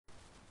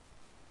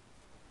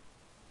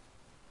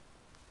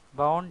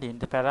bound in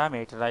the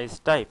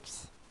parameterized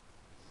types.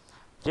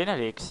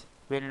 Generics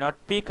will not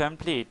be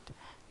complete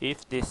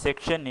if this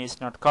section is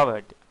not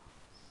covered.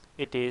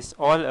 It is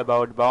all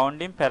about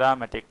bounding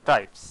parametric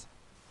types.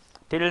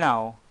 Till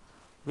now,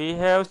 we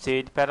have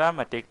seen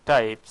parametric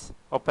types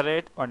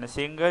operate on a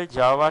single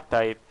Java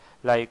type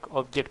like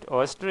object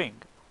or string.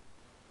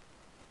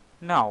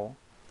 Now,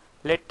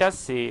 let us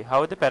see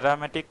how the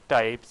parametric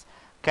types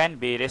can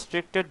be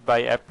restricted by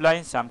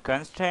applying some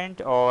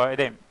constraint over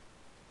them.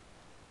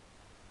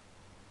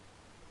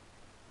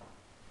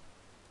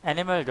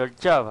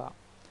 Animal.java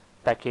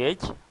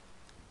package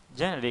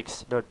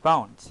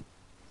Generics.bounds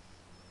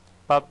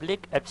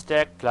public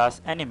abstract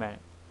class animal.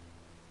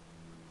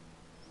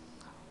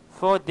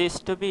 For this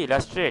to be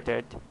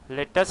illustrated,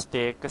 let us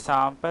take a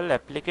sample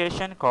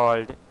application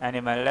called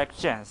Animal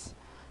Actions.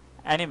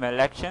 Animal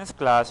Actions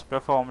class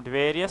performed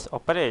various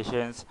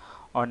operations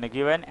on a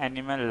given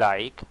animal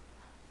like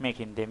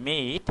making them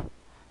eat,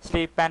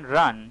 sleep and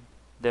run.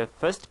 The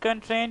first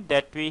constraint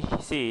that we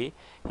see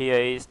here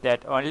is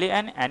that only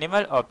an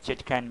animal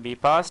object can be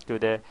passed to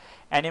the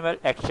Animal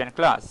Action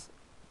class.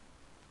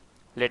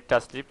 Let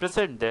us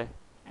represent the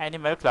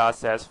animal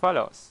class as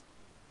follows.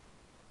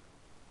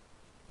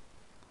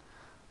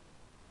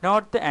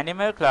 Note the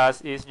animal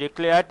class is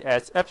declared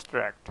as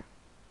abstract,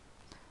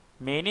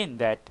 meaning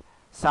that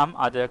some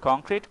other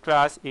concrete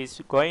class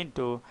is going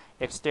to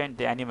extend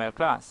the animal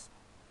class.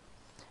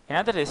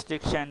 Another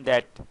restriction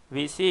that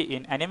we see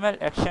in animal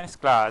actions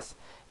class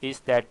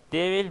is that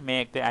they will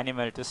make the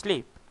animal to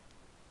sleep,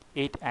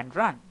 eat and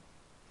run.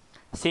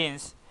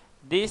 Since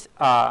these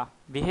are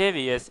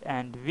behaviors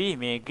and we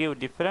may give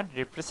different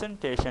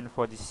representation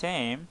for the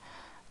same,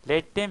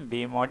 let them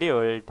be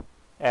moduled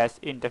as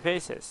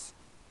interfaces.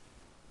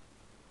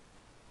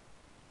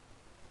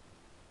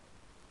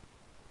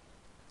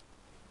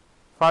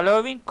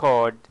 Following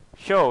code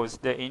shows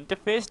the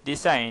interface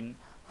design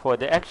for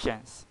the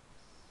actions.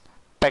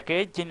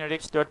 Package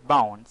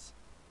Generics.bounds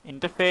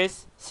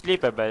interface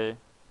sleepable,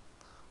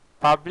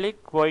 public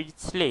void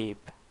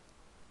sleep,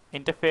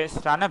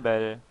 interface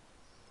runnable,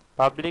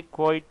 public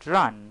void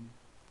run,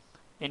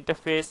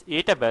 interface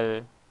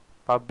eatable,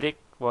 public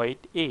void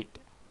eat.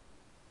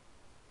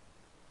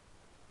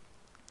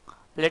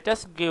 Let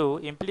us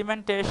give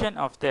implementation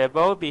of the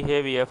above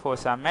behavior for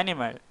some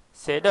animal,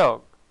 say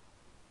dog.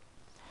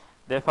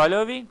 The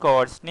following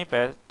code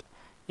snippet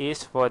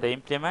is for the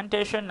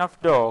implementation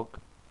of dog,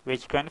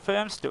 which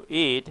confirms to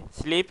eat,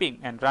 sleeping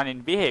and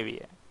running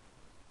behavior.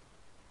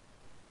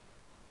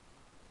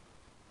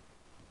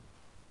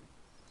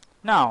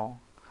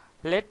 Now,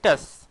 let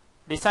us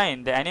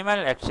design the animal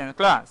action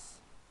class.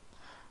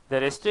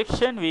 The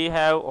restriction we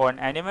have on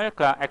animal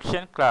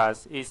action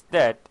class is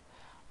that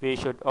we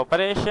should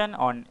operation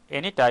on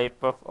any type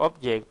of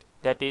object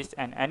that is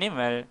an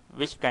animal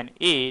which can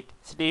eat,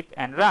 sleep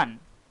and run.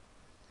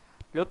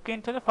 Look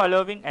into the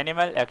following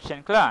animal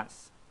action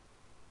class.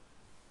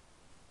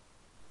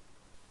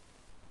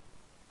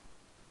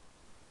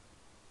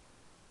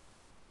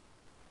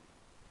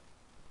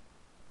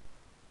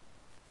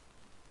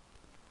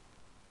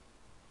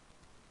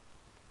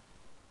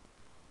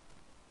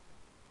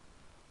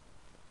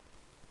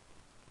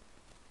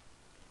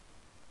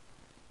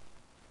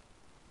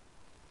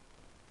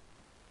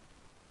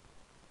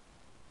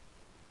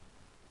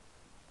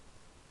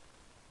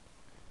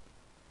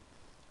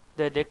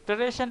 The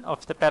declaration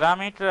of the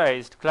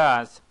parameterized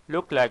class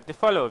look like the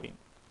following.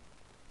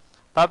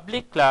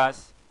 Public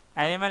class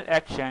animal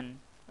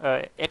action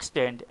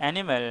extend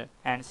animal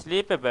and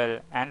sleepable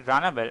and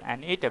runnable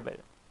and eatable.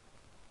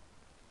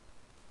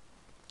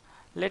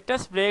 Let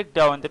us break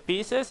down the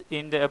pieces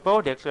in the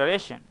above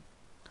declaration.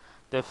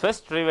 The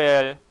first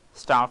trivial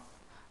stuff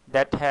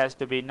that has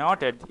to be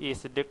noted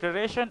is the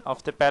declaration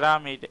of the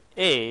parameter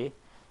A,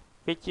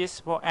 which is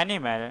for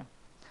animal.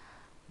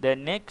 The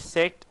next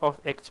set of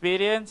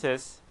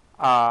experiences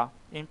are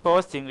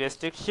imposing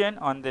restriction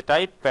on the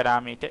type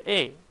parameter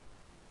A.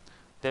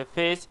 The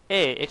phase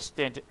A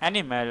extend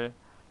animal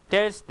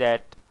tells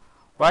that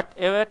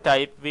whatever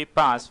type we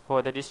pass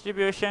for the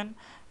distribution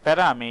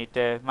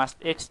parameter must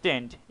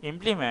extend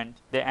implement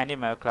the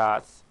animal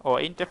class or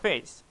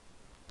interface.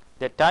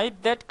 The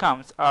type that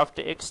comes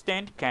after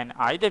extend can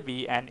either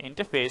be an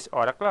interface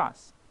or a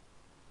class.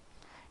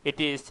 It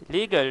is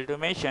legal to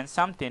mention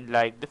something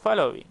like the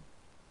following.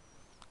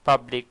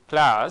 Public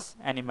class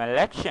animal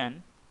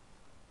action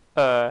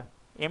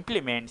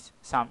implements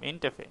some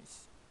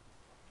interface.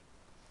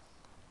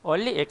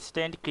 Only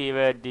extend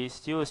keyword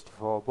is used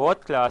for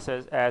both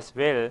classes as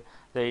well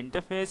the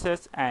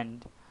interfaces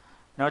and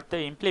not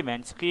the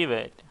implements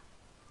keyword.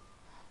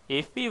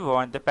 If we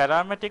want the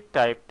parametric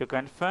type to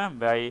confirm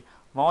by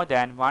more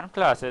than one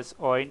classes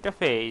or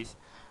interface,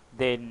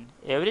 then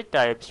every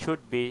type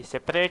should be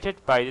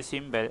separated by the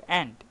symbol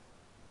AND.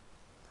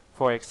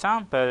 For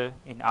example,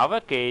 in our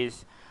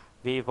case,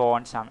 we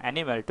want some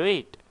animal to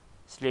eat,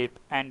 sleep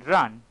and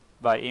run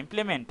by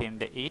implementing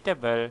the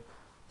eatable,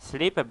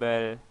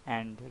 sleepable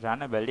and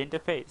runnable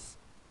interface.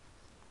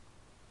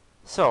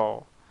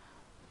 So,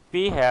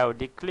 we have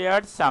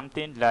declared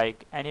something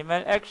like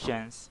animal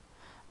actions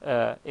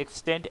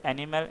extend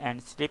animal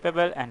and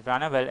sleepable and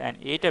runnable and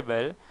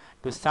eatable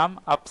to sum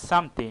up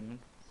something,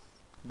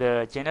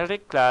 the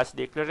generic class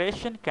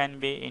declaration can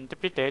be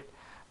interpreted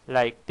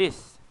like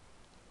this.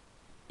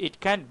 It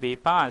can be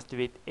passed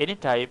with any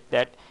type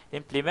that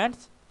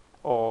implements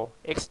or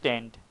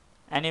extend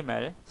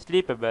animal,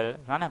 sleepable,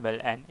 runnable,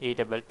 and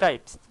eatable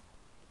types.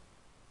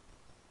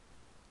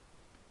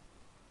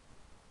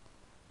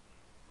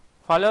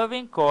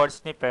 Following code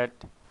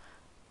snippet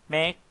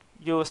make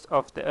use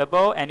of the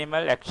above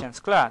animal actions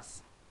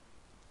class.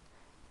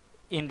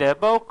 In the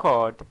above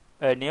code,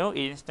 a new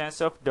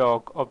instance of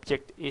dog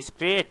object is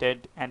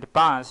created and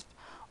passed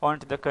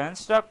onto the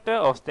constructor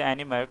of the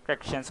animal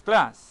actions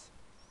class.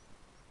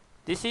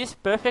 This is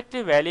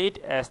perfectly valid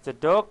as the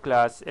dog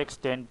class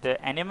extends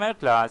the animal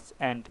class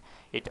and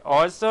it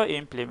also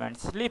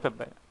implements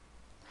sleepable,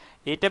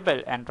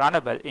 eatable, and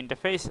runnable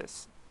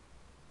interfaces.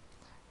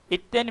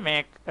 It then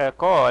makes a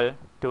call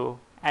to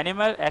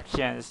animal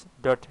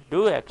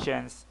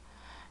actions.doActions.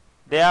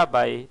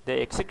 Thereby,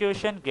 the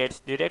execution gets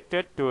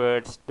directed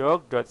towards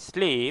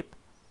dog.sleep,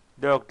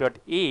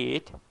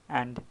 dog.eat,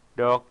 and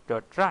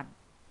dog.run.